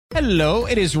Hello,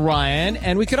 it is Ryan,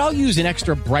 and we could all use an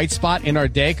extra bright spot in our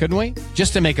day, couldn't we?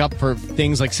 Just to make up for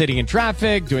things like sitting in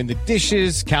traffic, doing the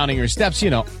dishes, counting your steps,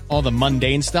 all the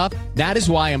mundane stuff. That is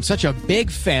why I'm such a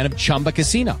big fan of Chumba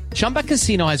Casino. Chumba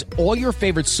Casino has all your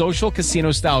favorite social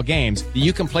casino-style games that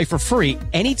you can play for free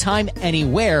anytime,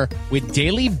 anywhere with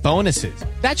daily bonuses.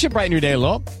 That should brighten your day a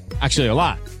little. Actually, a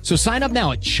lot. So sign up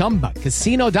now at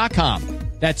ChumbaCasino.com.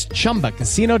 That's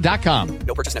ChumbaCasino.com.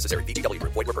 No purchase necessary. VGW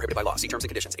Group. Void where prohibited by law. See terms and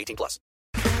conditions. 18+.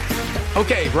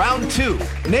 Okay, round two.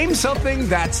 Name something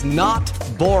that's not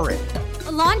boring.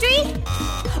 A laundry?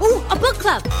 Ooh, a book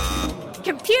club.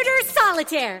 Computer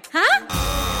solitaire, huh?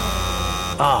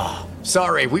 Ah,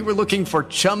 sorry. We were looking for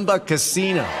Chumba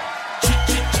Casino.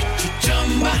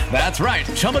 That's right.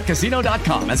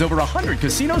 ChumbaCasino.com has over 100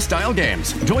 casino-style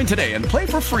games. Join today and play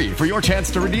for free for your chance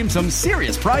to redeem some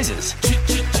serious prizes.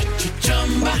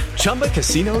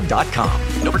 ChumbaCasino.com.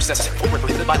 No purchase necessary. Void where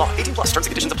prohibited by law. 18+. Terms and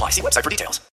conditions apply. See website for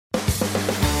details.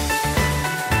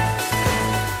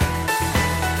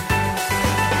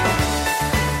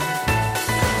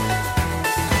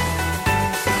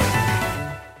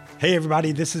 Hey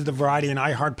everybody, this is the Variety and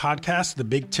iHeart podcast, The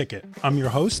Big Ticket. I'm your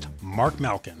host, Mark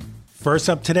Malkin. First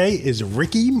up today is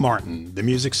Ricky Martin. The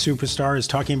music superstar is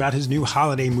talking about his new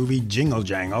holiday movie, Jingle,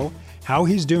 Jangle, how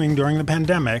he's doing during the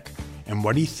pandemic, and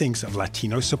what he thinks of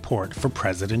Latino support for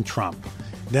President Trump.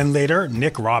 Then later,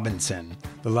 Nick Robinson.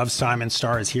 The Love, Simon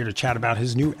star is here to chat about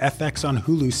his new FX on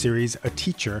Hulu series, A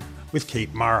Teacher, with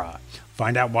Kate Mara.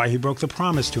 Find out why he broke the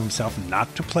promise to himself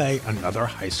not to play another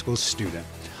high school student.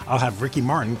 I'll have Ricky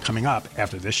Martin coming up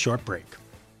after this short break.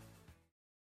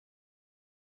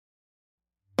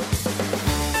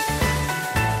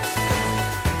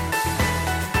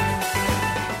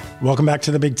 Welcome back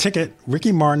to The Big Ticket.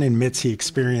 Ricky Martin admits he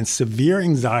experienced severe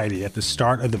anxiety at the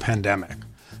start of the pandemic.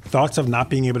 Thoughts of not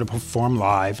being able to perform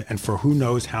live and for who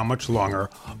knows how much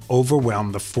longer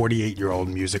overwhelmed the 48-year-old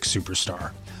music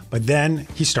superstar. But then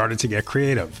he started to get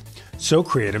creative. So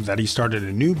creative that he started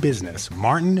a new business,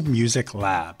 Martin Music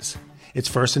Labs. Its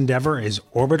first endeavor is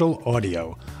Orbital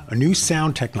Audio, a new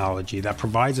sound technology that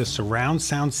provides a surround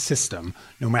sound system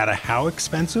no matter how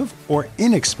expensive or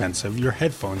inexpensive your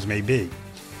headphones may be.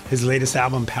 His latest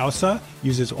album, Pausa,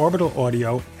 uses Orbital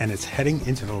Audio and is heading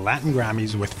into the Latin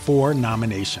Grammys with 4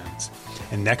 nominations.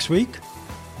 And next week,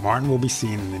 Martin will be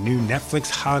seen in the new Netflix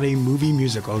holiday movie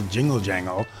musical Jingle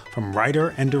Jangle from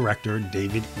writer and director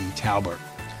David E. Talbot.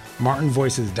 Martin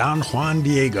voices Don Juan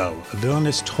Diego, a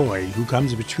villainous toy who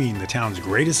comes between the town's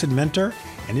greatest inventor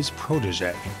and his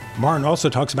protege. Martin also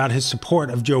talks about his support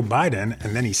of Joe Biden,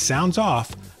 and then he sounds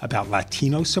off about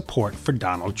Latino support for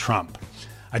Donald Trump.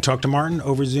 I talked to Martin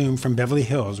over Zoom from Beverly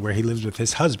Hills, where he lives with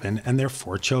his husband and their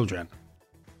 4 children.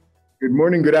 Good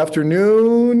morning, good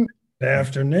afternoon. Good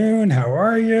afternoon, how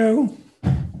are you?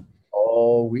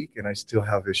 All week, and I still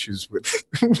have issues with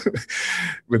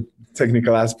with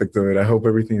technical aspect of it. I hope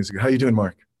everything is good. How you doing,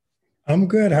 Mark? I'm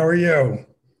good. How are you?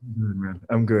 Good, man.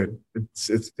 I'm good.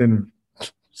 It's been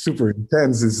super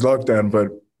intense, this lockdown, but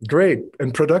great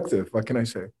and productive. What can I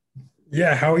say?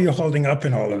 Yeah, how are you holding up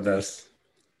in all of this?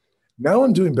 Now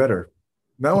I'm doing better.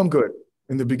 Now I'm good.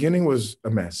 In the beginning was a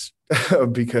mess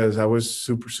because I was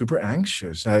super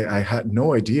anxious. I had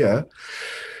no idea.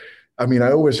 I mean,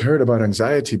 I always heard about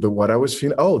anxiety, but what I was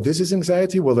feeling, oh, this is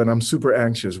anxiety? Well, then I'm super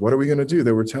anxious. What are we going to do?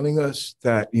 They were telling us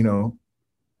that, no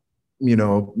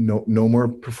more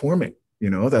performing.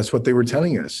 That's what they were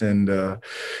telling us. And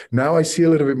now I see a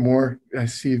little bit more, I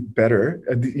see better,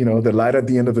 the light at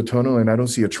the end of the tunnel, and I don't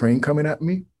see a train coming at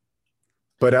me.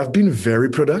 But I've been very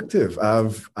productive.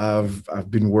 I've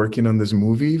been working on this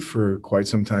movie for quite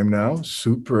some time now.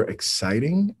 Super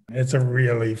exciting. It's a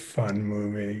really fun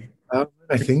movie.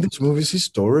 I think this movie is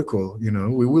historical.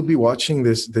 We will be watching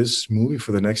this movie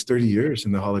for the next 30 years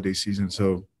in the holiday season.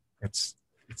 So it's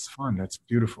fun. That's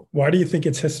beautiful. Why do you think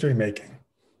it's history making?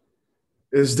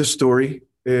 Is the story,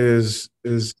 is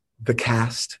the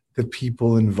cast, the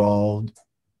people involved.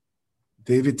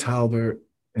 David Talbot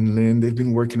and Lynn, they've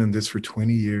been working on this for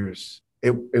 20 years.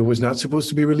 It was not supposed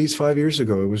to be released 5 years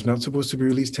ago. It was not supposed to be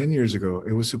released 10 years ago.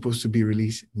 It was supposed to be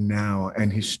released now.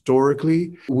 And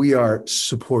historically, we are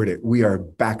supported. We are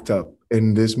backed up.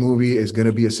 And this movie is going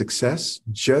to be a success,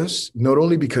 just not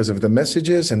only because of the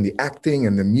messages and the acting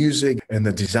and the music and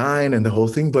the design and the whole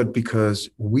thing, but because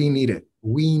we need it.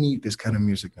 We need this kind of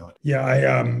music now.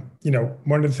 Yeah,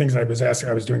 one of the things I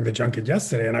was doing the junket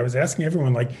yesterday, and I was asking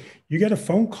everyone, like, you get a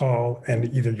phone call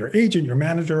and either your agent, your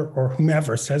manager, or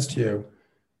whomever says to you,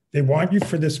 they want you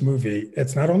for this movie.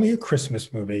 It's not only a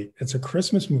Christmas movie, it's a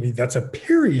Christmas movie that's a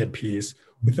period piece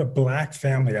with a Black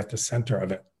family at the center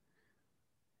of it.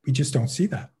 We just don't see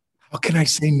that. how can I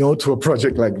say no to a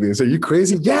project like this? Are you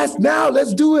crazy? Yes, now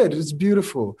let's do it. It's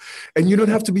beautiful. And you don't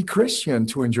have to be Christian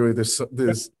to enjoy this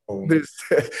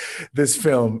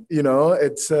film. You know,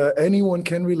 it's anyone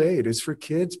can relate. It's for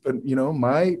kids, but you know,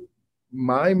 my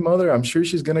mother, I'm sure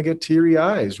she's gonna get teary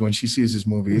eyes when she sees this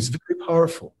movie. It's very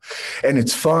powerful, and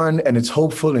it's fun, and it's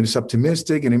hopeful, and it's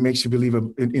optimistic, and it makes you believe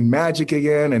in magic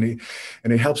again, and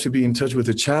it helps you be in touch with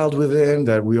the child within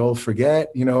that we all forget.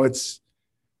 You know, it's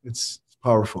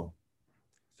powerful.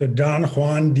 So Don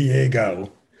Juan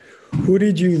Diego, who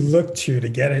did you look to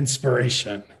get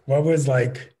inspiration? What was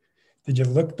like, did you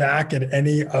look back at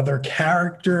any other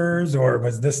characters, or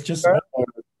was this just...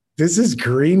 This is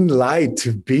green light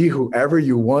to be whoever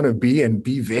you want to be and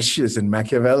be vicious and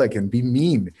Machiavellic and be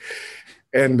mean.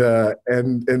 And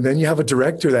then you have a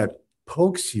director that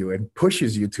pokes you and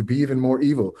pushes you to be even more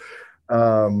evil.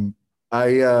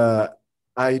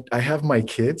 I have my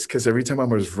kids, because every time I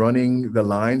was running the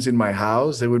lines in my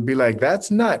house, they would be like,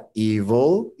 that's not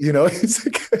evil. You know, it's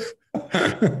like,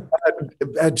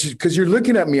 because you're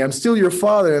looking at me, I'm still your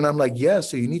father. And I'm like, yeah,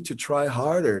 so you need to try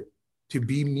harder to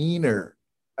be meaner.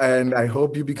 And I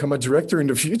hope you become a director in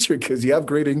the future, because you have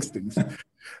great instincts.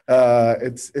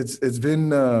 It's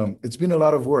been a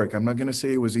lot of work. I'm not going to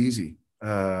say it was easy.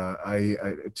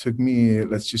 It took me,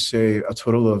 let's just say, a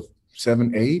total of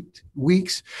 7-8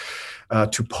 weeks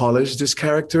to polish this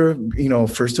character. You know,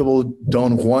 first of all,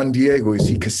 Don Juan Diego, is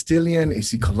he Castilian? Is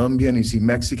he Colombian? Is he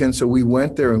Mexican? So we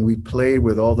went there and we played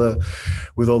with all the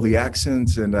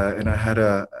accents, and I had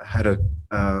a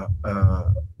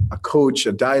coach,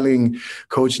 a dialing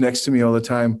coach next to me all the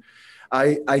time.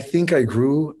 I think I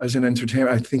grew as an entertainer.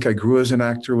 I think I grew as an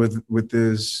actor with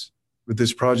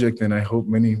this project, and I hope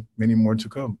many, many more to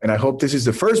come. And I hope this is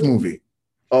the first movie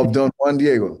of Don Juan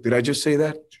Diego. Did I just say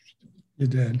that? You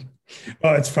did.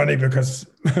 Well, it's funny because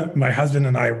my husband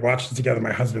and I watched it together.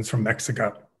 My husband's from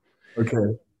Mexico.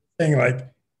 Okay. Saying like,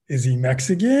 is he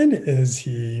Mexican? Is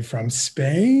he from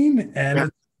Spain? And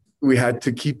we had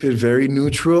to keep it very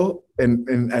neutral.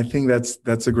 And I think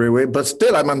that's a great way. But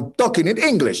still, I'm talking in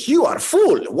English. You are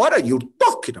fool. What are you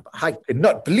talking about? I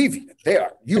cannot believe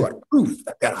it. You are proof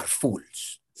that there are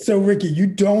fools. So, Ricky, you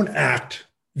don't act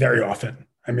very often.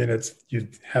 I mean, you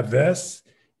have this.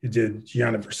 You did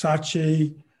Gianna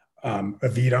Versace,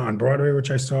 Evita on Broadway,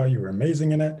 which I saw. You were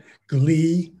amazing in it.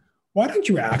 Glee. Why don't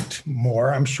you act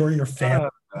more? I'm sure you're fan,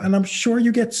 and I'm sure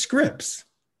you get scripts.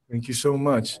 Thank you so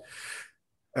much.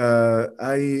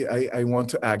 I want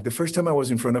to act. The first time I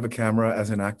was in front of a camera as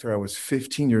an actor, I was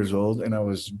 15 years old, and I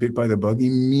was bit by the bug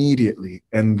immediately.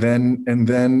 And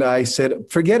then I said,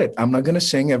 forget it. I'm not going to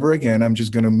sing ever again. I'm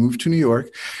just going to move to New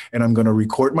York, and I'm going to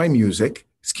record my music.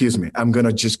 I'm going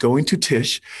to just go into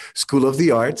Tisch, School of the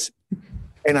Arts,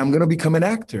 and I'm going to become an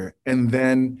actor. And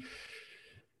then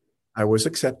I was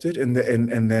accepted, and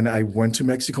then I went to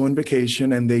Mexico on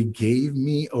vacation, and they gave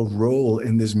me a role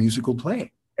in this musical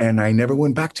play. And I never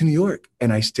went back to New York,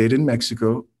 and I stayed in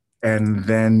Mexico. And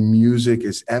then music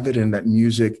is evident that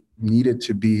music needed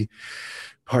to be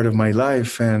part of my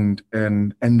life. And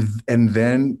then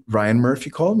Ryan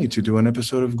Murphy called me to do an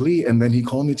episode of Glee, and then he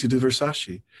called me to do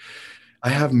Versace. I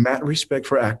have mad respect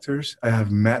for actors. I have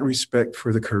mad respect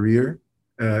for the career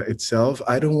itself.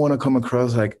 I don't want to come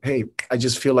across like, hey, I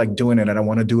just feel like doing it and I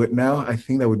want to do it now. I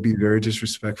think that would be very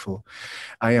disrespectful.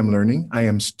 I am learning. I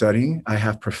am studying. I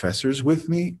have professors with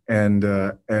me, and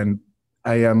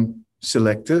I am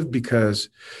selective because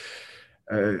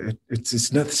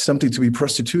it's not something to be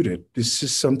prostituted. This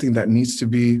is something that needs to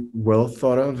be well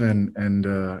thought of, and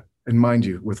mind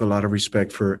you, with a lot of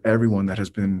respect for everyone that has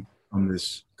been on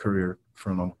this career for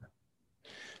a long time.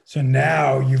 So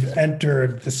now you've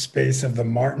entered the space of the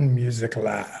Martin Music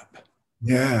Lab.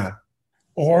 Yeah.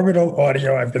 Orbital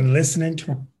Audio. I've been listening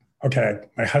to. Okay,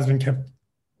 my husband kept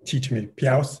teaching me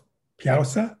Piausa.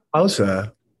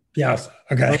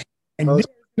 Okay, I'm going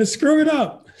to screw it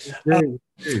up.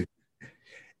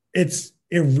 It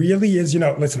really is.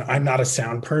 Listen, I'm not a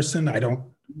sound person. I don't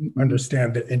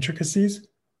understand the intricacies.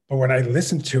 But when I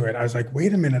listened to it, I was like,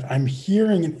 wait a minute, I'm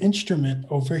hearing an instrument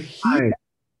over here.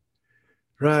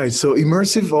 Right. So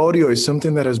immersive audio is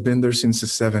something that has been there since the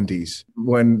 70s.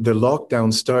 When the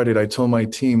lockdown started, I told my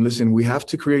team, listen, we have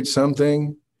to create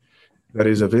something that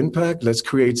is of impact. Let's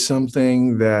create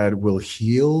something that will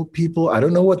heal people. I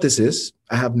don't know what this is.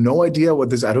 I have no idea what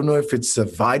this is. I don't know if it's a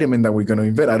vitamin that we're going to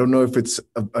invent. I don't know if it's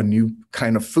a new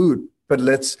kind of food, but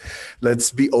let's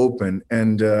be open.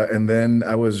 And then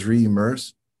I was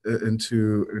re-immersed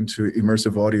into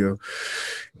immersive audio.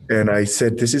 And I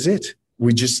said, this is it.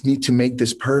 We just need to make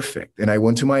this perfect. And I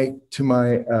went to my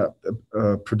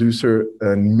producer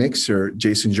and mixer,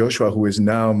 Jason Joshua, who is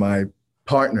now my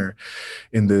partner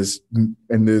in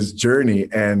this journey.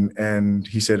 And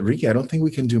he said, Ricky, I don't think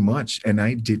we can do much. And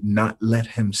I did not let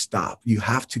him stop. You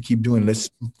have to keep doing.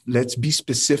 Let's be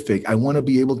specific. I want to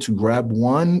be able to grab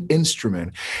one instrument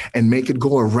and make it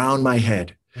go around my head.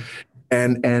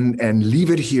 And leave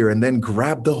it here, and then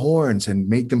grab the horns and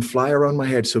make them fly around my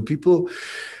head. So people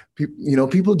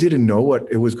didn't know what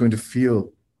it was going to feel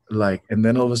like. And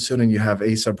then all of a sudden you have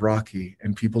A$AP Rocky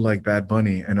and people like Bad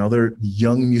Bunny and other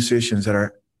young musicians that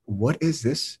are, what is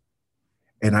this?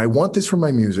 And I want this for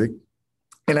my music,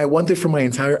 and I want it for my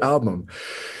entire album,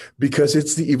 because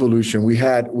it's the evolution. We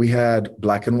had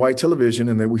black and white television,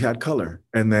 and then we had color,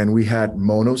 and then we had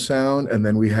mono sound, and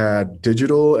then we had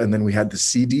digital, and then we had the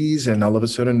CDs, and all of a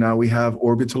sudden now we have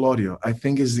orbital audio. I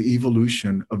think is the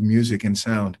evolution of music and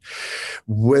sound.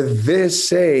 With this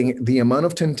saying, the amount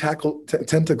of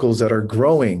tentacles that are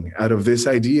growing out of this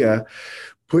idea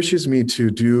pushes me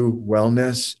to do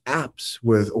wellness apps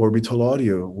with orbital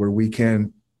audio, where we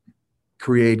can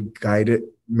create guided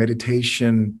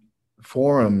meditation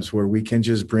forums, where we can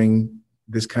just bring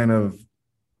this kind of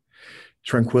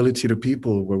tranquility to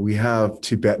people, where we have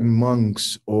Tibetan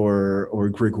monks or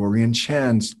Gregorian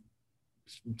chants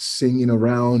singing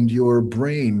around your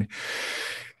brain.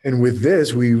 And with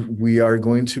this, we are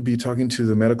going to be talking to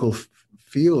the medical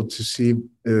field to see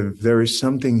if there is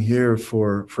something here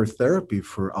for therapy,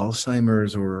 for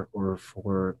Alzheimer's or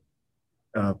for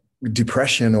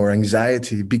depression or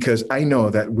anxiety, because I know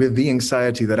that with the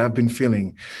anxiety that I've been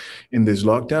feeling in this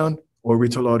lockdown,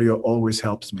 orbital audio always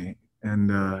helps me, and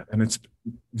it's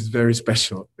very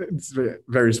special. It's very,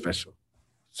 very special.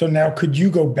 So now, could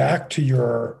you go back to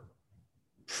your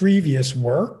previous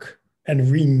work and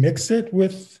remix it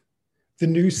with the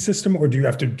new system, or do you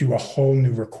have to do a whole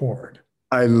new record?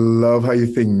 I love how you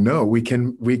think. No, we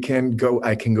can go.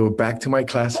 I can go back to my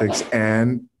classics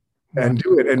and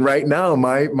do it. And right now,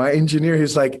 my engineer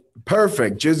is like,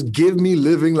 perfect. Just give me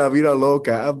Living La Vida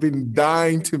Loca. I've been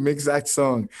dying to mix that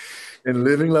song. And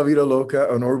Living La Vida Loca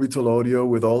on orbital audio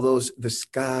with all those, the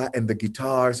ska and the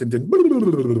guitars, and then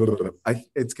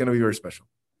it's going to be very special.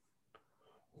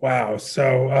 Wow.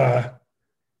 So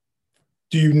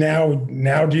do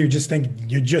you just think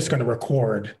you're just going to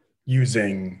record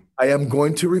using... I am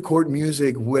going to record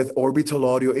music with orbital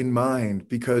audio in mind,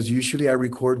 because usually I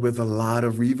record with a lot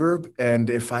of reverb. And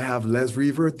if I have less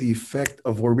reverb, the effect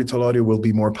of orbital audio will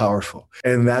be more powerful.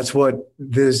 And that's what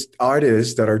these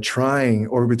artists that are trying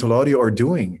orbital audio are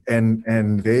doing.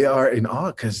 And they are in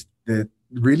awe, because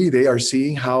really they are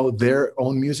seeing how their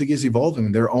own music is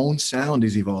evolving, their own sound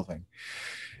is evolving.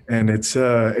 And it's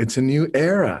a new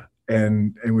era.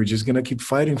 And we're just going to keep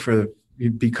fighting for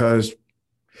it, because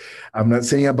I'm not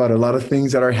saying about a lot of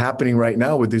things that are happening right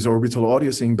now with this orbital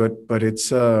audio thing, but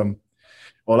it's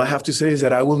all I have to say is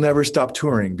that I will never stop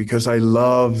touring, because I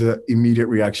love the immediate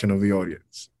reaction of the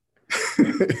audience.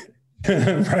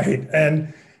 Right.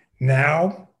 And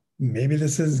now maybe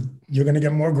you're going to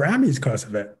get more Grammys because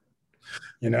of it.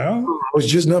 You know? I was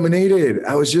just nominated.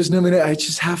 I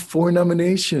just have 4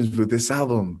 nominations with this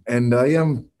album, and I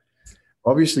am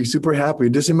obviously super happy.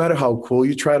 It doesn't matter how cool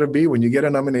you try to be. When you get a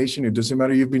nomination, it doesn't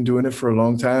matter you've been doing it for a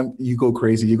long time. You go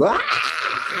crazy. You go,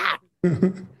 ah!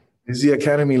 It's the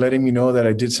Academy letting me know that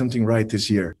I did something right this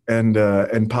year. And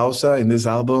Pausa in this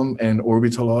album and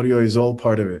orbital audio is all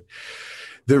part of it.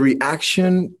 The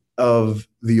reaction of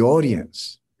the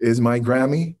audience is my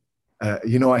Grammy.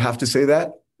 I have to say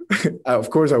that.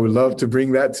 Of course, I would love to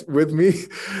bring that with me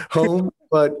home.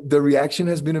 But the reaction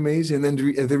has been amazing. And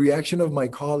the reaction of my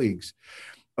colleagues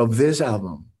of this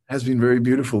album has been very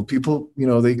beautiful. People,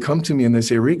 they come to me and they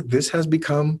say, Rick, this has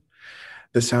become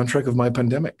the soundtrack of my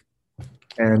pandemic.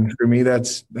 And for me,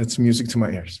 that's music to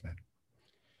my ears, man.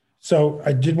 So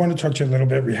I did want to talk to you a little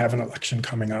bit. We have an election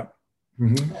coming up.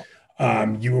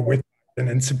 Mm-hmm. You were with Biden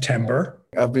in September.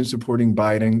 I've been supporting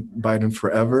Biden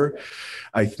forever.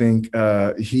 I think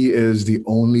he is the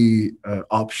only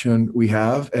option we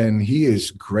have, and he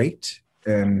is great.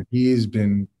 And he has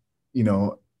been,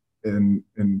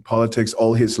 in politics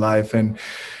all his life, and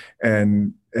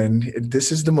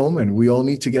this is the moment. We all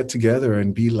need to get together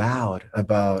and be loud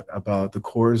about the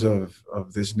cores of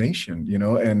this nation,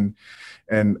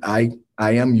 and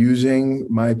I am using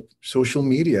my social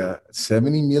media.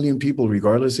 70 million people,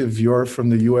 regardless if you're from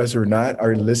the US or not,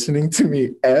 are listening to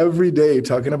me every day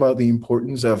talking about the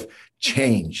importance of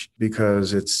change,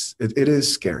 because it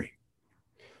is scary.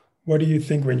 What do you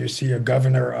think when you see a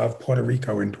governor of Puerto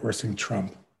Rico endorsing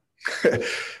Trump?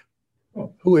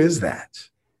 Who is that?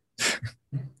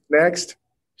 Next.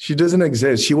 She doesn't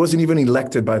exist. She wasn't even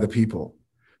elected by the people.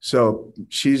 So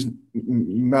she's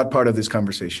not part of this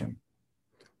conversation.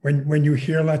 When you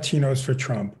hear Latinos for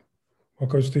Trump,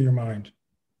 what goes through your mind?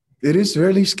 It is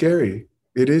really scary.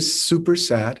 It is super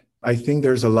sad. I think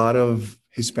there's a lot of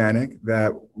Hispanic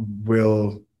that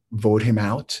will vote him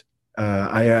out.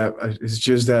 It's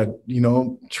just that,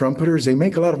 Trumpeters, they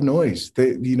make a lot of noise.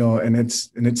 And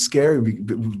it's scary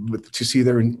to see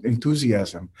their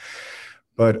enthusiasm.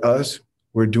 But us,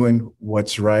 we're doing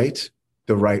what's right,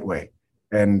 the right way.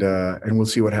 And we'll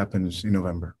see what happens in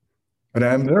November. But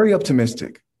I'm very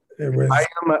optimistic.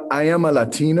 I am a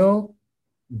Latino,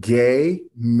 gay,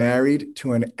 married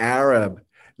to an Arab,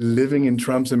 living in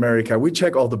Trump's America. We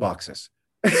check all the boxes.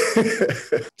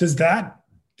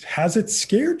 Has it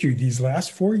scared you these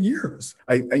last 4 years?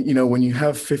 When you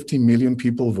have 50 million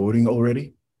people voting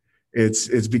already,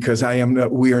 it's because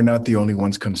we are not the only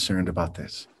ones concerned about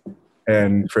this.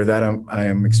 And for that, I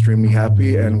am extremely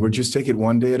happy. And we'll just take it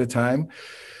one day at a time.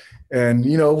 And,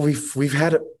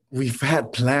 we've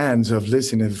had plans of,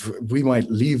 listen, if we might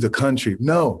leave the country.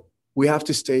 No, we have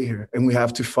to stay here and we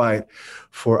have to fight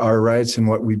for our rights and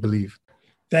what we believe.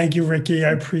 Thank you, Ricky. I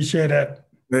appreciate it.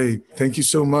 Hey, thank you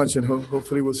so much. And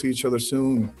hopefully we'll see each other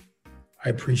soon. I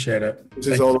appreciate it. This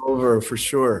is all over for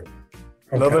sure.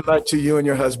 Okay. Love and light to you and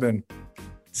your husband.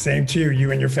 Same to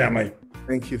you and your family.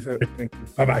 Thank you. Thank you.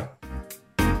 Bye-bye.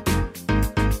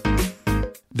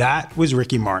 That was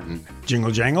Ricky Martin. Jingle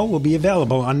Jangle will be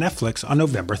available on Netflix on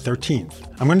November 13th.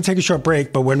 I'm going to take a short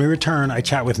break, but when we return, I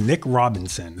chat with Nick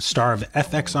Robinson, star of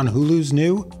FX on Hulu's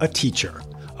new A Teacher.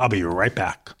 I'll be right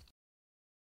back.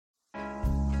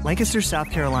 Lancaster,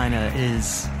 South Carolina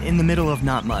is in the middle of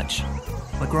not much.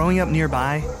 But growing up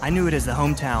nearby, I knew it as the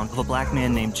hometown of a black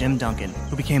man named Jim Duncan,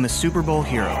 who became a Super Bowl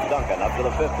hero. Duncan up to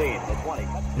the 15, the 20.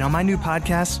 And on my new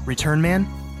podcast, Return Man,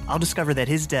 I'll discover that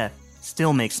his death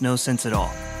still makes no sense at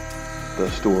all. The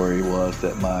story was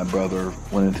that my brother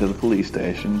went into the police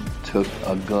station, took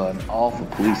a gun off a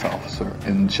police officer,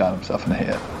 and shot himself in the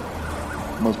head.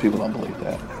 Most people don't believe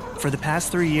that. For the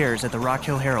past 3 years at the Rock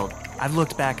Hill Herald, I've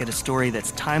looked back at a story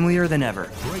that's timelier than ever.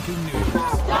 Breaking news.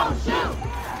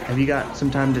 Have you got some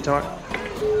time to talk?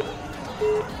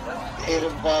 It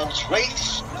involves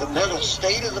race, the mental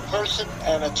state of the person,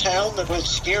 and a town that was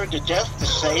scared to death to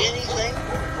say anything.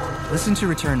 Listen to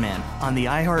Return Man on the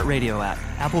iHeartRadio app,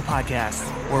 Apple Podcasts,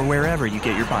 or wherever you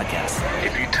get your podcasts.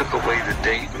 If you took away the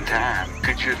date and time,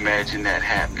 could you imagine that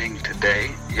happening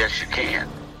today? Yes, you can.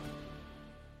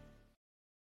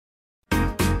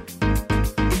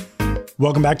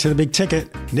 Welcome back to The Big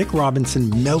Ticket. Nick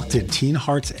Robinson melted teen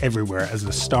hearts everywhere as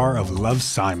the star of Love,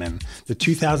 Simon, the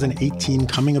 2018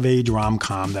 coming-of-age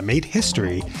rom-com that made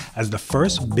history as the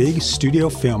first big studio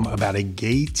film about a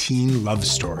gay teen love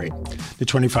story. The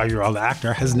 25-year-old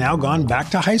actor has now gone back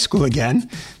to high school again.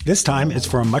 This time, it's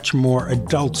for a much more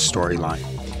adult storyline.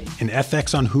 In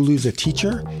FX on Hulu's A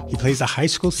Teacher, he plays a high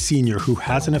school senior who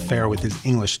has an affair with his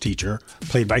English teacher,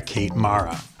 played by Kate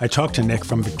Mara. I talked to Nick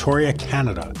from Victoria,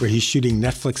 Canada, where he's shooting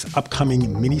Netflix's upcoming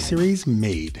miniseries,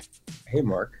 Made. Hey,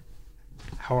 Mark.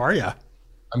 How are you?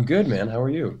 I'm good, man. How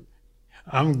are you?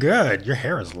 I'm good. Your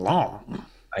hair is long.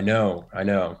 I know.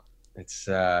 It's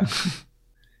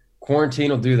quarantine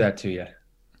will do that to you.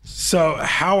 So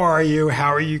how are you?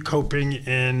 How are you coping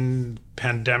in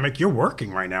pandemic? You're working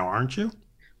right now, aren't you?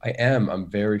 I am. I'm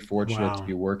very fortunate to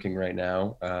be working right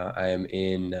now. I am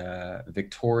in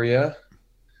Victoria,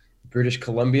 British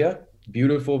Columbia,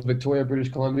 beautiful Victoria,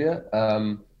 British Columbia.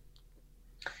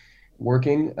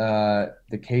 Working.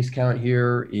 The case count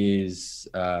here is,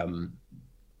 I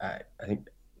think,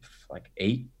 like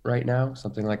 8 right now,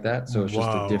 something like that. So it's just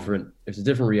it's a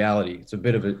different reality.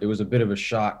 It was a bit of a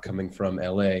shock coming from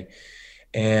LA,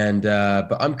 and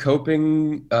but I'm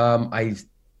coping.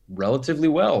 Relatively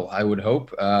well, I would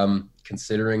hope,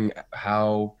 considering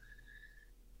how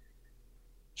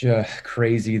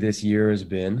crazy this year has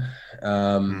been.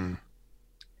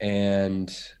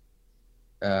 And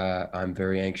I'm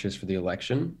very anxious for the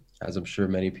election, as I'm sure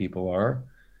many people are.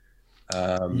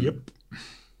 Yep.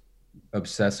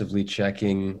 Obsessively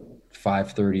checking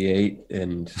 538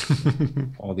 and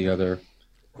all the other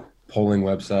polling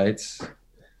websites.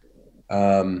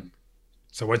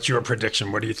 So what's your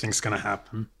prediction? What do you think is going to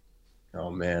happen? Oh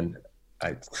man,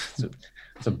 it's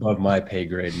above my pay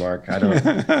grade, Mark. I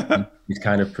don't these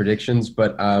kind of predictions,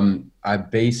 but I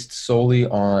based solely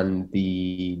on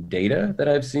the data that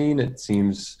I've seen. It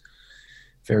seems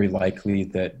very likely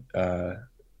that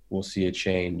we'll see a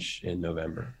change in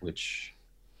November, which,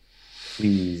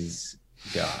 please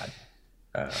God,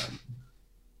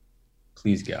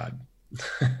 please God.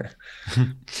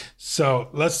 So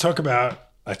let's talk about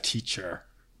A Teacher.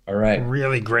 All right.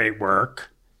 Really great work.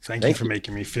 Thank you for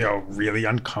making me feel really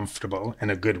uncomfortable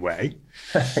in a good way.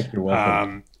 You're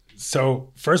welcome.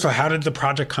 So first of all, how did the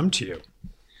project come to you?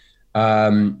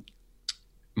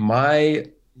 My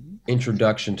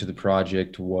introduction to the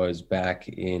project was back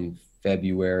in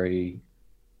February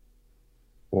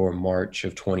or March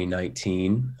of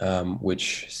 2019,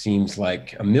 which seems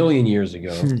like a million years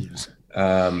ago.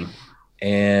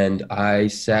 And I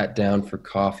sat down for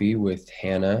coffee with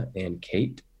Hannah and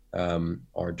Kate,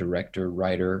 our director,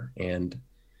 writer, and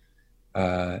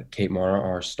Kate Mara,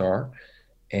 our star.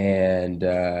 And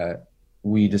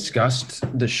we discussed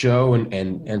the show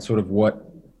and sort of what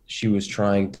she was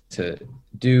trying to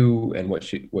do and what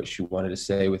she wanted to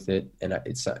say with it. And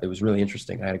it was really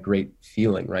interesting. I had a great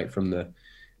feeling right from the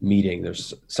meeting.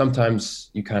 There's sometimes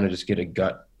you kind of just get a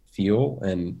gut feel,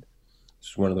 and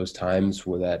it's one of those times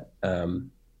where that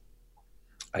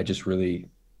I just really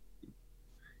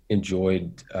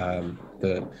enjoyed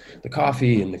the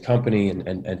coffee and the company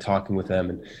and talking with them,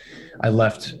 and I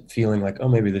left feeling like, oh,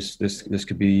 maybe this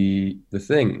could be the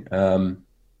thing. And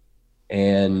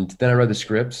then I read the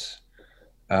scripts,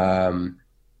 and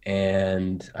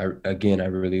I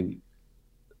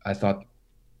thought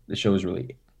the show was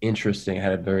really interesting. I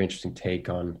had a very interesting take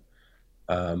on,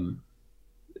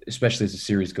 especially as the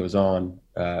series goes on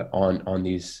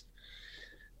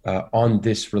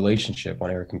this relationship, on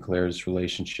Eric and Claire's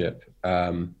relationship.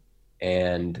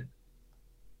 And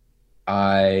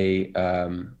I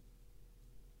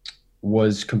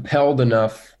was compelled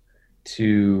enough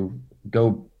to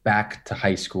go back to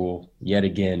high school yet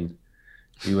again,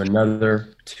 do another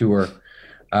tour.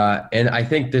 And I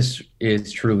think this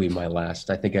is truly my last.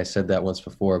 I think I said that once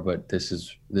before, but this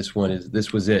was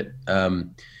it.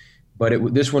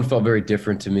 But this one felt very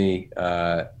different to me.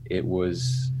 It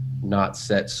was not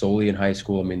set solely in high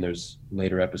school. I mean, there's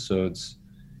later episodes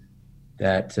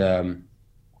that are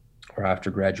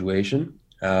after graduation,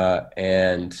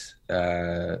 and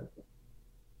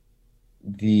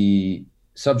the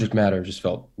subject matter just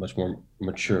felt much more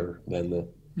mature than the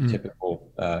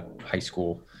typical high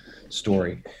school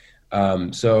story.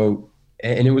 So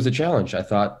it was a challenge. I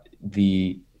thought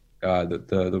the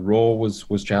role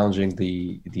was challenging.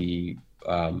 The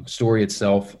story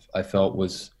itself, I felt,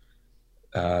 was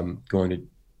going to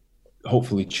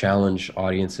hopefully challenge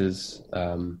audiences.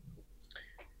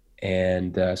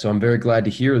 And so I'm very glad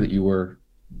to hear that you were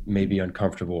maybe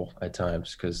uncomfortable at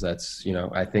times, because that's,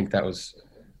 I think that was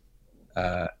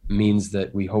means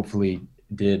that we hopefully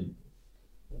did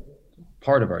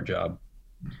part of our job.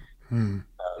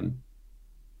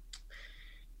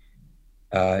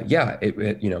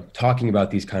 Talking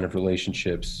about these kind of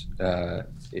relationships,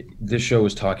 this show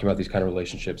was talking about these kind of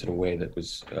relationships in a way that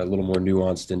was a little more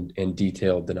nuanced and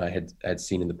detailed than I had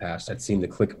seen in the past. I'd seen the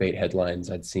clickbait headlines,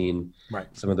 I'd seen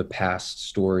some of the past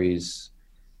stories,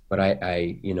 but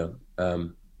I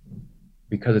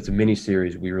because it's a mini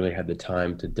series, we really had the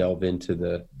time to delve into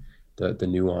the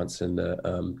nuance and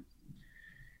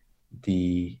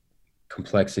the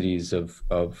complexities of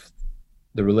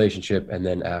the relationship, and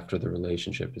then after the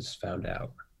relationship is found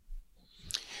out.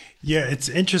 Yeah, it's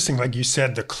interesting. Like you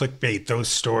said, the clickbait, those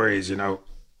stories,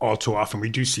 all too often we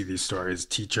do see these stories.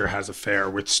 Teacher has affair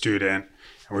with student,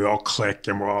 and we all click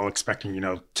and we're all expecting,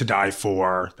 to die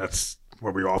for. That's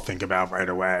what we all think about right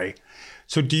away.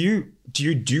 So do you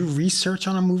do research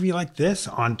on a movie like this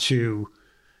onto,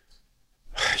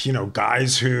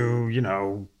 guys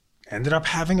who, ended up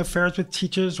having affairs with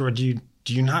teachers, or do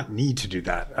you not need to do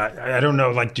that? I don't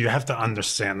know. Like, do you have to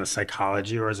understand the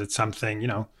psychology, or is it something,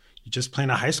 you're just playing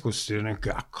a high school student and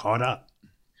got caught up?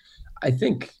 I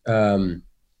think, I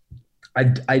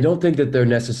don't think that they're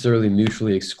necessarily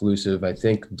mutually exclusive. I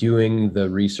think doing the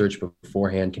research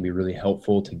beforehand can be really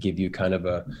helpful to give you kind of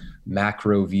a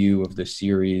macro view of the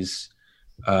series.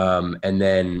 And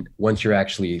then once you're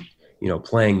actually,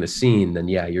 playing the scene, then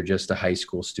you're just a high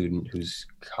school student who's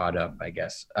caught up, I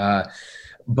guess.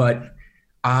 But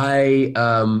I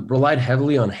relied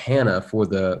heavily on Hannah for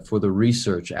the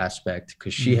research aspect,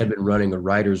 because she had been running a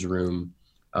writer's room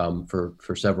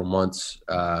for several months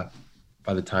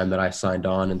by the time that I signed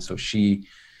on. And so she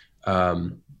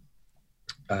had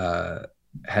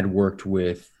worked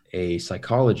with a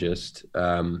psychologist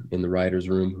in the writer's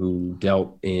room who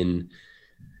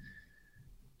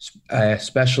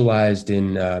specialized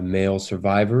in male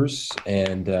survivors,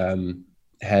 and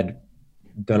had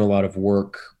done a lot of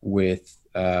work with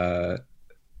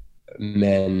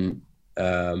men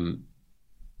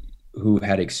who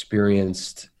had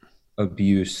experienced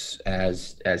abuse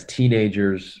as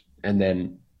teenagers, and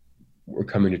then were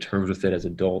coming to terms with it as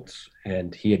adults.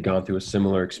 And he had gone through a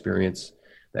similar experience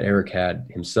that Eric had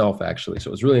himself, actually. So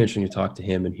it was really interesting to talk to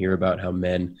him and hear about how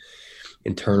men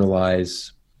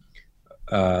internalize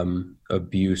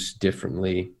abuse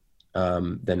differently.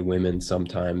 than women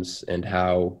sometimes, and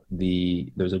how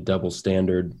there's a double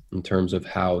standard in terms of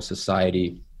how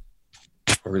society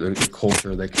or the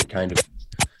culture that can kind of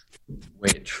way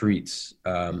it treats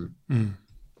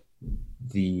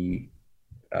the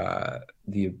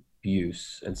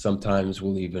abuse, and sometimes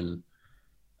will even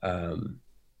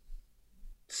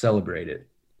celebrate it,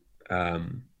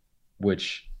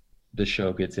 which the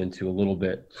show gets into a little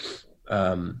bit,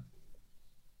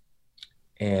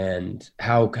 and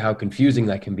how confusing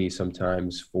that can be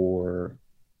sometimes for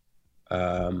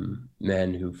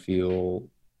men who feel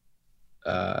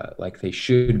like they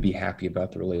should be happy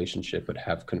about the relationship but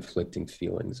have conflicting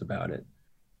feelings about it.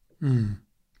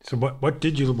 So what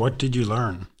did you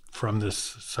learn from this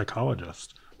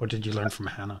psychologist? What did you learn from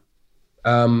Hannah?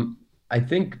 I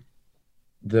think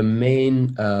the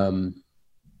main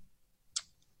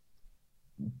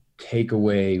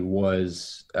takeaway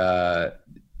was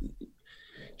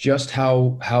just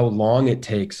how long it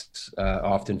takes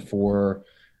often for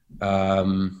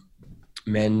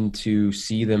men to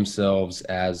see themselves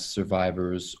as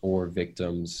survivors or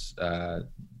victims,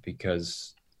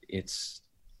 because it's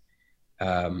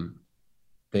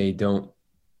they don't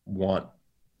want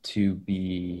to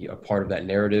be a part of that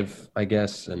narrative, I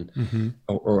guess, and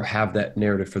or have that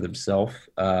narrative for themselves,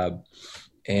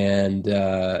 and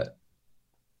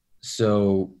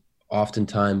so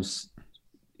oftentimes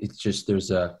it's just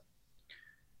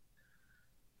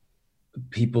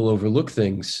people overlook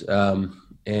things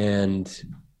and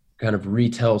kind of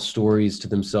retell stories to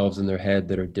themselves in their head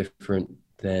that are different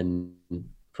than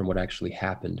from what actually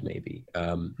happened, maybe.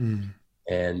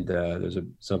 And there's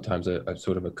sometimes a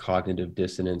sort of a cognitive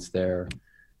dissonance there.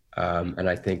 And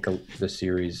I think the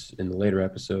series in the later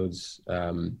episodes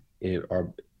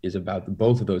is about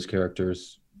both of those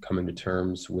characters coming to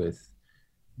terms with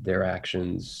their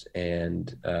actions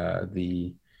and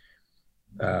the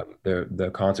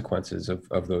consequences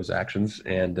of those actions,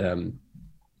 and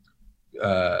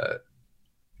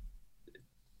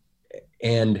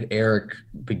Eric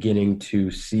beginning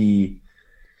to see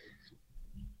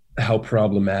how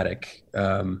problematic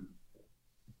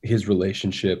his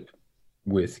relationship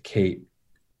with Claire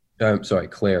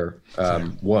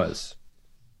was.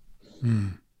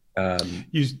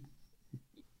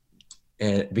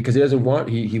 And because he doesn't want,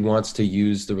 he wants to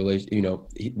use the relation,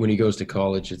 when he goes to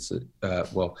college, it's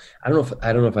well, I don't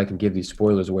know if I can give these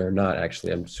spoilers away or not.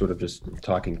 Actually, I'm sort of just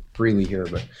talking freely here,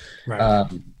 but right.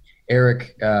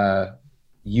 Eric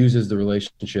uses the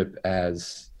relationship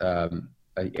as a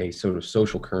sort of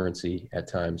social currency at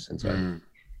times, and so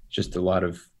just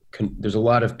there's a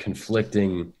lot of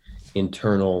conflicting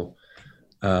internal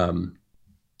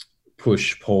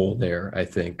push-pull there, I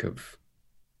think, of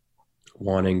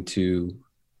wanting to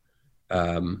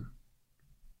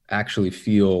actually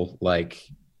feel like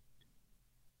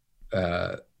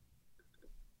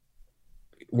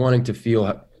wanting to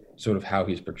feel sort of how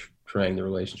he's portraying the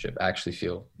relationship, actually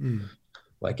feel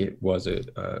like it was an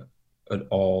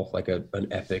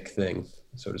epic thing,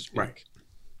 so to speak. Right.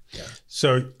 Yeah.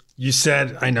 So you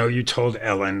said, I know you told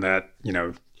Ellen that,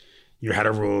 you had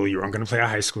a rule, you weren't going to play a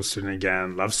high school student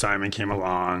again. Love, Simon came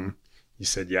along. You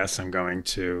said, yes, I'm going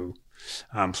to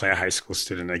play a high school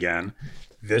student again.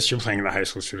 This, you're playing the high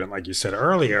school student, like you said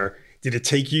earlier. Did it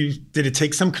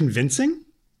take some convincing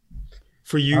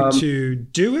for you to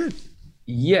do it?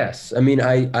 Yes. I mean,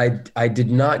 I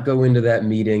did not go into that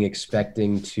meeting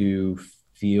expecting to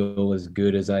feel as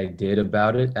good as I did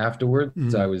about it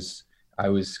afterwards. I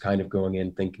was kind of going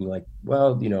in thinking like,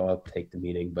 well, I'll take the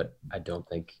meeting, but I don't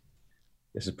think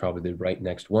this is probably the right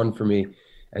next one for me.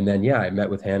 And then, I met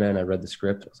with Hannah and I read the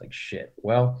script. I was like, shit,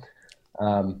 well,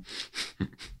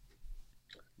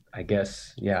 I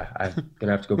guess, I'm going to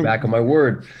have to go back on my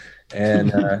word.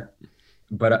 And,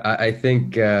 but I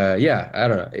think, I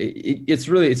don't know. It's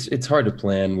really, it's hard to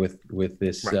plan with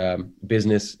this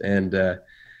business, and,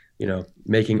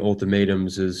 making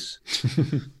ultimatums is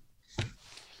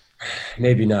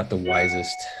maybe not the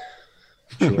wisest.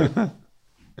 Sure.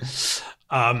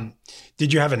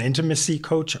 Did you have an intimacy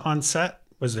coach on set?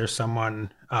 Was there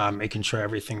someone making sure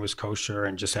everything was kosher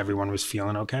and just everyone was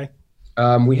feeling okay?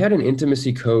 We had an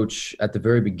intimacy coach at the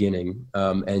very beginning,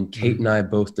 and Kate and I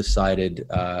both decided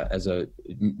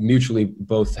mutually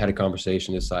both had a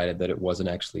conversation, decided that it wasn't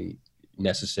actually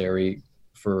necessary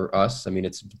for us. I mean,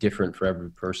 it's different for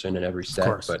every person and every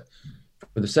set, but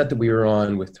for the set that we were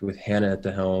on with Hannah at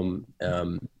the helm,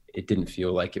 it didn't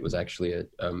feel like it was actually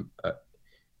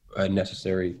a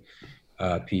necessary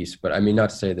piece. But I mean, not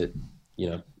to say that,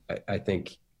 I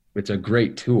think it's a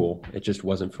great tool. It just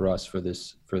wasn't for us for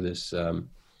this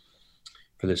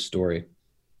story.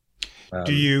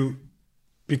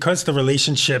 because the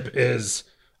relationship is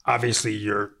obviously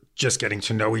you're just getting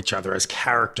to know each other as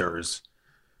characters,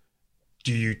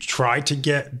 do you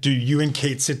and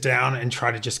Kate sit down and try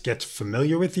to just get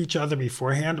familiar with each other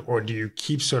beforehand? Or do you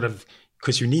keep sort of,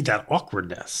 because you need that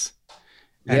awkwardness.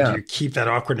 And do you keep that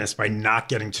awkwardness by not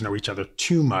getting to know each other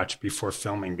too much before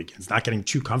filming begins, not getting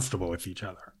too comfortable with each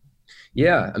other?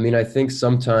 Yeah. I mean, I think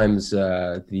sometimes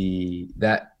just depending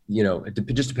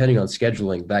on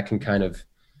scheduling, that can kind of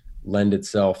lend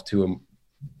itself to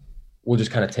will just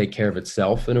kind of take care of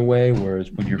itself in a way.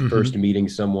 Whereas when you're first meeting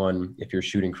someone, if you're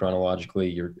shooting chronologically,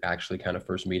 you're actually kind of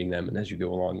first meeting them. And as you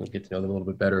go along, you'll get to know them a little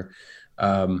bit better.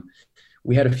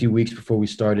 We had a few weeks before we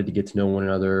started to get to know one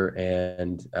another,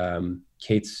 and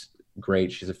Kate's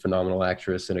great. She's a phenomenal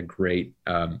actress and a great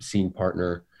scene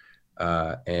partner,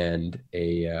 and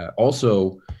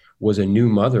also was a new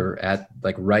mother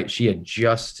she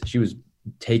was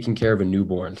taking care of a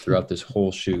newborn throughout this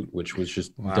whole shoot, which was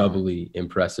just doubly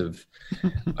impressive,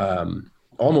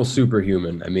 almost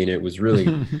superhuman. I mean, it was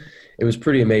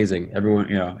pretty amazing.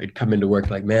 Everyone, it'd come into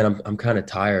work like, man, I'm kind of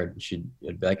tired. She'd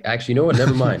be like, actually, you know what?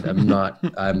 Never mind. I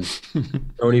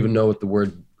don't even know what the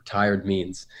word tired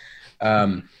means.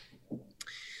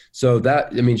 So that,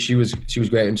 I mean, she was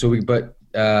great. And so we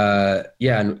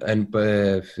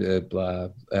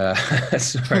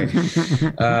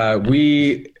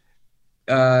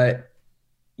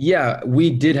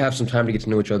did have some time to get to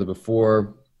know each other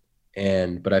before,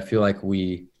 but I feel like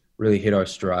we really hit our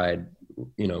stride,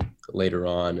 later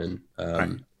on.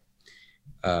 And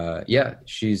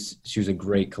she was a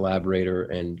great collaborator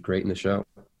and great in the show.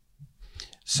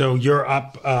 So you're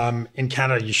up in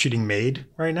Canada. You're shooting Maid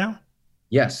right now?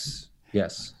 Yes.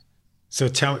 So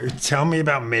tell me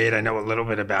about Maid. I know a little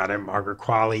bit about it. Margaret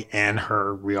Qualley and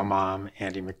her real mom,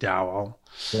 Andie MacDowell.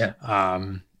 Yeah.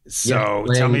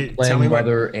 Tell me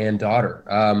mother and daughter.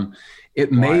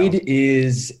 Maid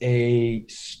is a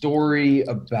story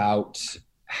about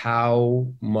how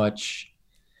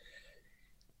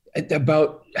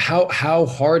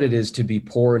hard it is to be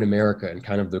poor in America, and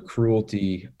kind of the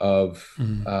cruelty of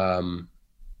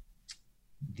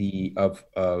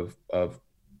of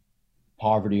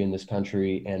poverty in this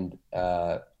country, and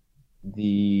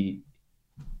the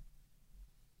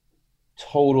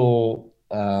total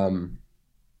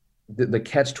the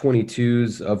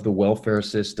catch-22s of the welfare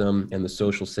system and the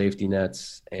social safety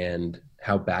nets, and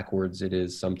how backwards it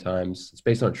is sometimes. It's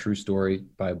based on a true story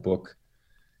by a book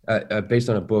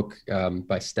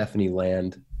by Stephanie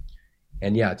Land.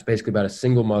 And yeah, it's basically about a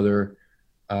single mother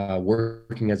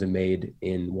working as a maid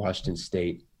in Washington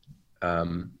State,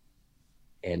 and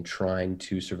trying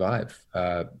to survive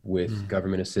with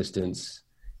government assistance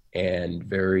and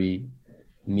very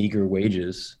meager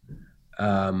wages,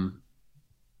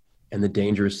 and the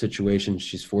dangerous situation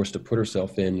she's forced to put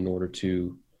herself in order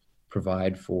to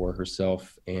provide for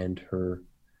herself and her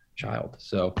child.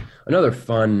 So another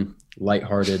fun,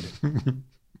 lighthearted.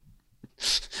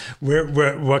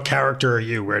 What character are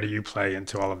you? Where do you play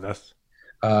into all of this?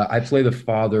 I play the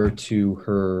father to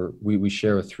her. We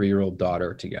share a 3-year-old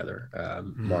daughter together,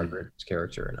 Margaret's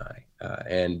character and I.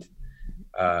 And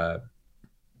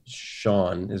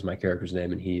Sean is my character's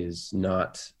name, and he is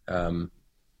not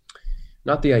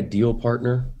the ideal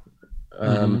partner,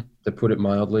 to put it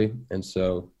mildly. And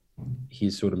so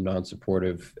he's sort of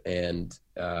non-supportive and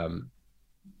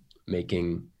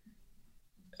making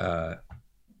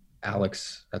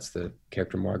Alex, that's the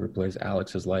character Margaret plays,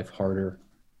 Alex's life harder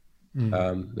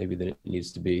maybe than it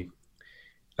needs to be.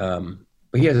 But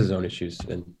he has his own issues,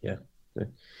 and yeah,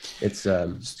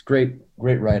 it's great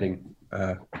writing.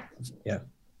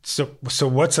 So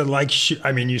what's it like?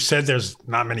 I mean, you said there's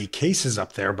not many cases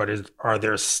up there, but are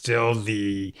there still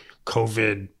the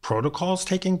COVID protocols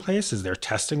taking place? Is there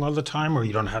testing all the time, or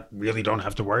you don't have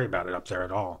to worry about it up there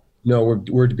at all? No,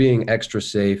 we're being extra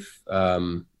safe.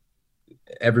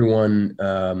 Everyone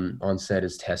on set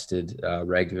is tested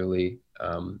regularly.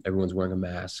 Everyone's wearing a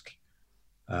mask.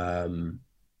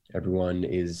 Everyone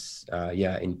is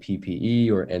in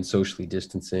PPE and socially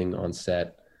distancing on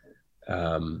set.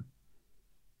 And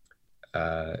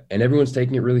everyone's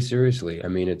taking it really seriously. I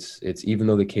mean, it's even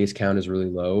though the case count is really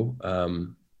low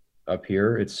up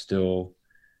here, it's still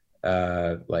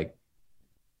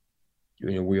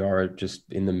we are just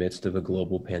in the midst of a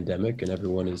global pandemic, and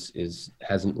everyone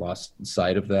hasn't lost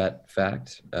sight of that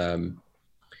fact.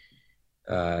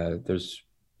 There's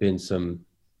been some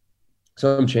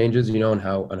changes, on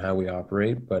how we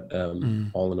operate, but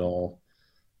all in all,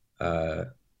 I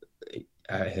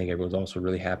think everyone's also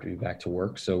really happy to be back to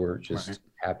work. So we're just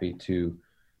happy to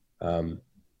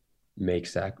make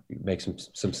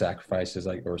some sacrifices,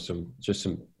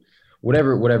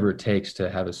 whatever it takes to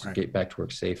have us get back to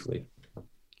work safely.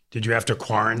 Did you have to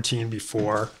quarantine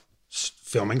before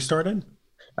filming started?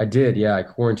 I did. Yeah. I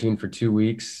quarantined for 2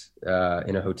 weeks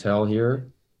in a hotel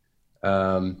here.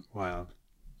 Wow.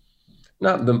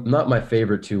 Not my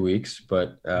favorite 2 weeks,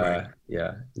 but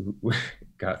yeah,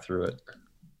 got through it.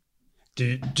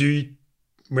 Do you,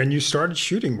 when you started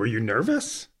shooting, were you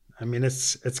nervous? I mean,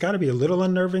 it's got to be a little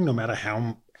unnerving, no matter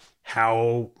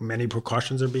how many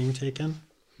precautions are being taken.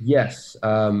 Yes.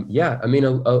 Yeah. I mean,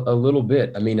 a little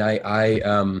bit. I mean, my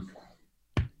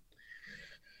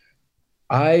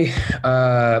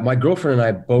girlfriend and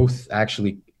I both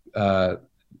actually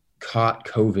caught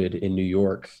COVID in New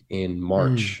York in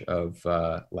March of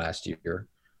last year,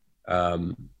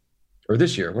 or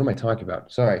this year. What am I talking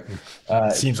about? Sorry.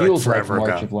 Seems it feels like forever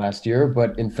March ago. of last year,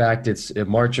 but in fact, it's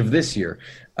March of this year.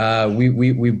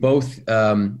 We both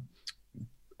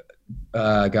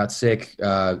got sick.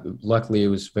 Luckily, it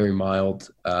was very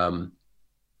mild.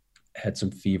 Had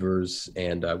some fevers,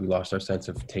 and we lost our sense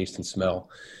of taste and smell.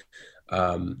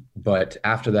 But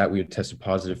after that, we had tested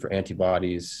positive for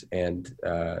antibodies, and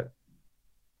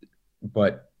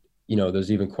but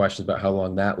there's even questions about how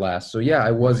long that lasts. So yeah,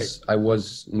 I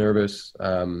was nervous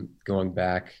going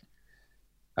back,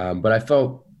 but I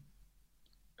felt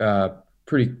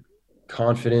pretty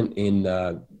confident in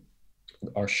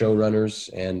our showrunners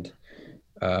and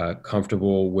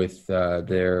comfortable with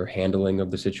their handling of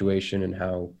the situation and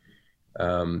how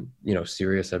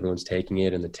serious everyone's taking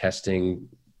it, and the testing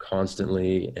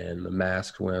constantly, and the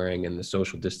mask wearing, and the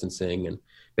social distancing, and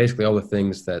basically all the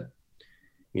things that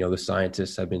the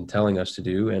scientists have been telling us to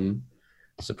do. And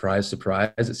surprise, surprise,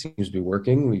 it seems to be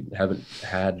working. We haven't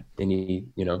had any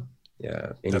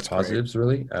That's positives,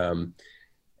 great. really.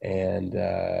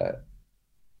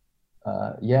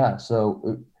 Yeah,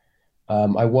 so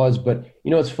I was, but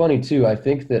it's funny too. I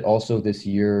think that also this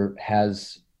year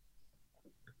has,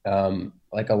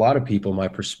 like a lot of people, my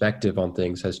perspective on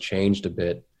things has changed a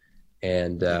bit.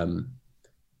 And,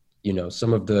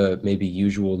 some of the maybe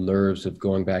usual nerves of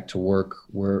going back to work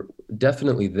were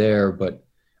definitely there, but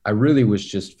I really was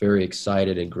just very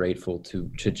excited and grateful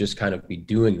to just kind of be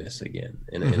doing this again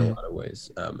in a lot of ways.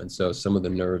 And so some of the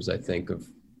nerves, I think, of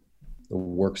the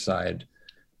work side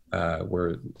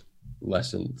were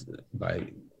lessened by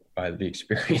the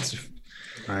experience of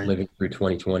living through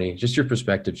 2020. Just your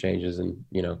perspective changes, and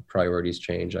priorities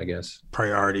change, I guess.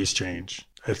 Priorities change.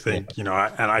 I think, and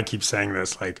I keep saying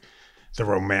this, like the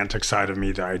romantic side of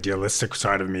me, the idealistic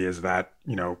side of me is that,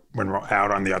 when we're out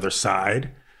on the other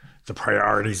side, the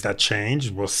priorities that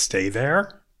change will stay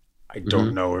there. I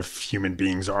don't know if human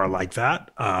beings are like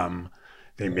that.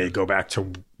 They may go back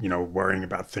to, worrying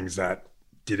about things that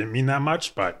didn't mean that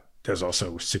much, but there's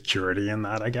also security in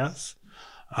that, I guess.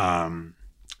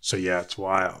 So yeah, it's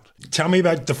wild. Tell me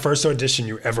about the first audition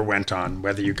you ever went on,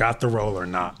 whether you got the role or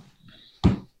not.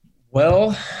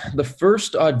 Well, the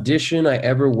first audition I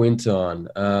ever went on,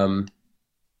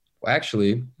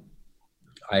 actually,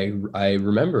 I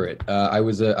remember it. I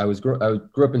grew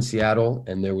up in Seattle,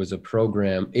 and there was a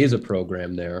program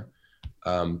there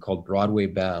called Broadway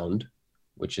Bound,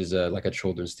 which is like a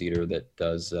children's theater that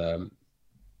does.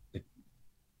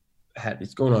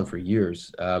 It's going on for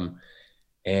years,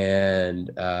 and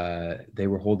they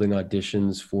were holding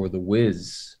auditions for The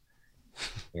Wiz.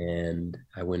 And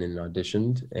I went in and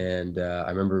auditioned, and I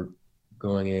remember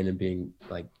going in and being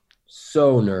like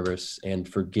so nervous and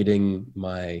forgetting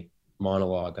my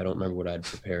monologue. I don't remember what I'd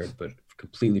prepared, but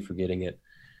completely forgetting it,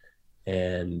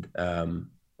 and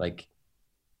like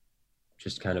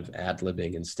just kind of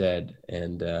ad-libbing instead.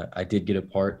 And I did get a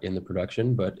part in the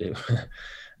production, but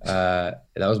that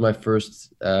was my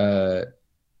first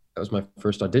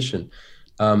audition.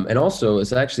 And also,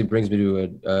 it actually brings me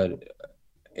to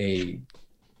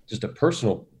just a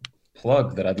personal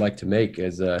plug that I'd like to make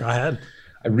is Go ahead.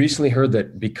 I recently heard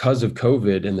that because of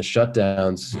COVID and the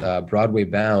shutdowns, Broadway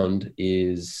Bound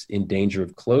is in danger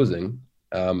of closing.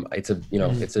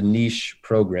 It's a niche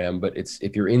program, but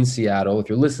if you're in Seattle, if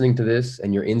you're listening to this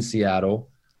and you're in Seattle,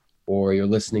 or you're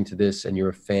listening to this and you're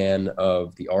a fan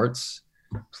of the arts,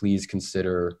 please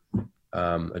consider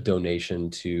a donation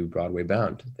to Broadway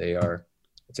Bound.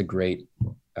 It's a great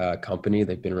company.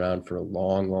 They've been around for a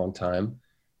long, long time.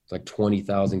 It's like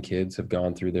 20,000 kids have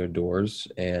gone through their doors,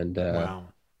 and wow.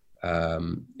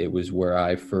 It was where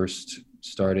I first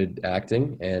started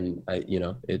acting, and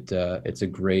it's a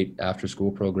great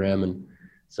after-school program. And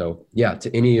so, yeah,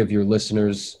 to any of your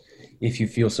listeners, if you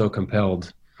feel so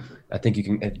compelled, I think you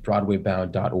can at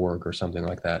BroadwayBound.org or something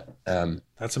like that.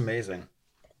 That's amazing.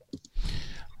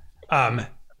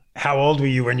 How old were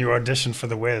you when you auditioned for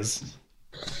The Wiz?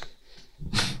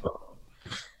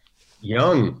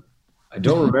 Young. I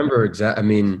don't remember exact. I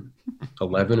mean,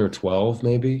 11 or 12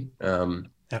 maybe. And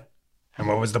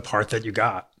what was the part that you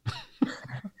got?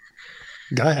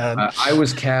 Go ahead. I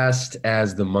was cast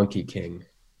as the Monkey King,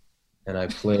 and I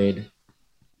played.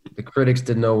 The critics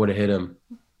didn't know what to hit him.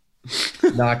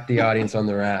 Knocked the audience on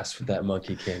their ass with that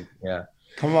Monkey King. Yeah.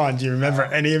 Come on. Do you remember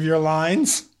any of your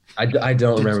lines? I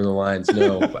don't remember the lines.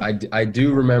 No, I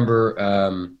do remember.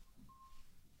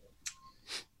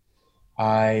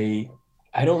 I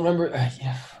don't remember.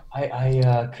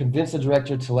 I convinced the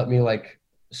director to let me like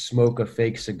smoke a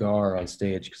fake cigar on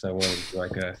stage because I wanted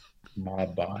like a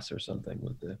mob boss or something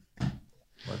with the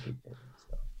Monkey King.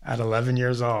 So. At 11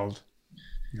 years old,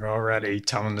 you're already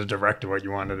telling the director what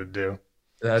you wanted to do.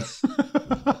 That's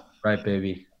right,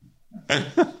 baby.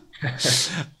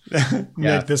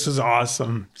 Nick, this was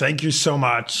awesome. Thank you so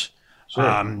much.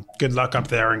 Sure. Good luck up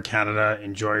there in Canada.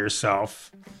 Enjoy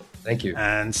yourself. Thank you.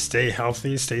 And stay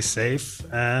healthy, stay safe,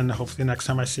 and hopefully next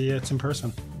time I see you, it's in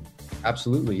person.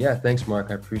 Absolutely. Yeah. Thanks, Mark.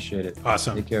 I appreciate it.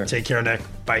 Awesome. Take care. Take care, Nick.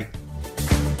 Bye.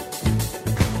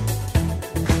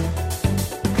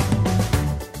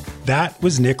 That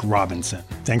was Nick Robinson.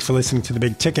 Thanks for listening to The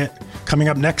Big Ticket. Coming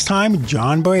up next time,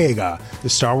 John Boyega, the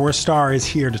Star Wars star, is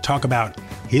here to talk about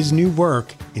his new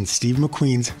work in Steve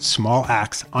McQueen's Small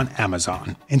Axe on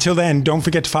Amazon. Until then, don't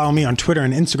forget to follow me on Twitter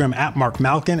and Instagram at Mark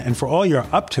Malkin. And for all your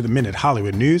up-to-the-minute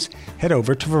Hollywood news, head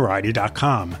over to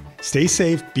Variety.com. Stay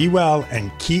safe, be well,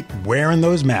 and keep wearing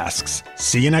those masks.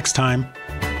 See you next time.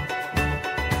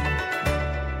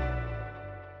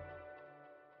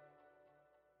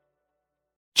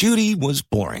 Judy was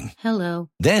boring. Hello.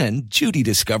 Then Judy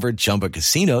discovered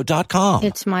ChumbaCasino.com.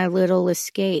 It's my little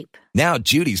escape. Now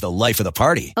Judy's the life of the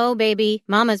party. Oh, baby,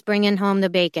 mama's bringing home the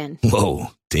bacon.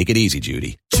 Whoa, take it easy,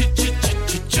 Judy.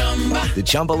 The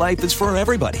Chumba life is for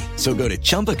everybody. So go to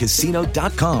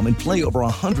ChumbaCasino.com and play over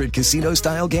 100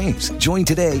 casino-style games. Join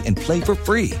today and play for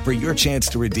free for your chance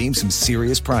to redeem some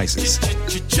serious prizes.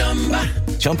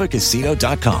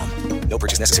 ChumbaCasino.com. No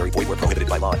purchase necessary. Void where prohibited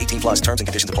by law. 18 plus terms and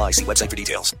conditions apply. See website for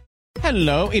details.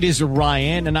 Hello, it is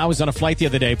Ryan, and I was on a flight the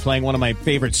other day playing one of my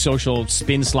favorite social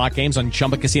spin slot games on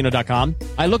ChumbaCasino.com.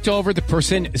 I looked over at the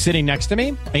person sitting next to me,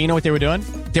 and you know what they were doing?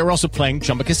 They were also playing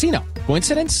Chumba Casino.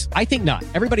 Coincidence? I think not.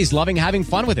 Everybody's loving having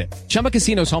fun with it. Chumba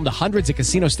Casino is home to hundreds of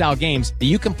casino-style games that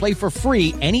you can play for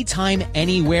free anytime,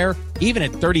 anywhere, even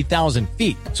at 30,000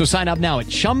 feet. So sign up now at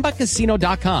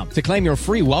ChumbaCasino.com to claim your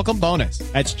free welcome bonus.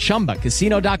 That's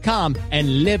ChumbaCasino.com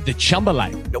and live the Chumba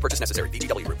life. No purchase necessary.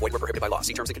 VGW. Void where prohibited by law.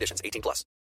 See terms and conditions. 18 plus.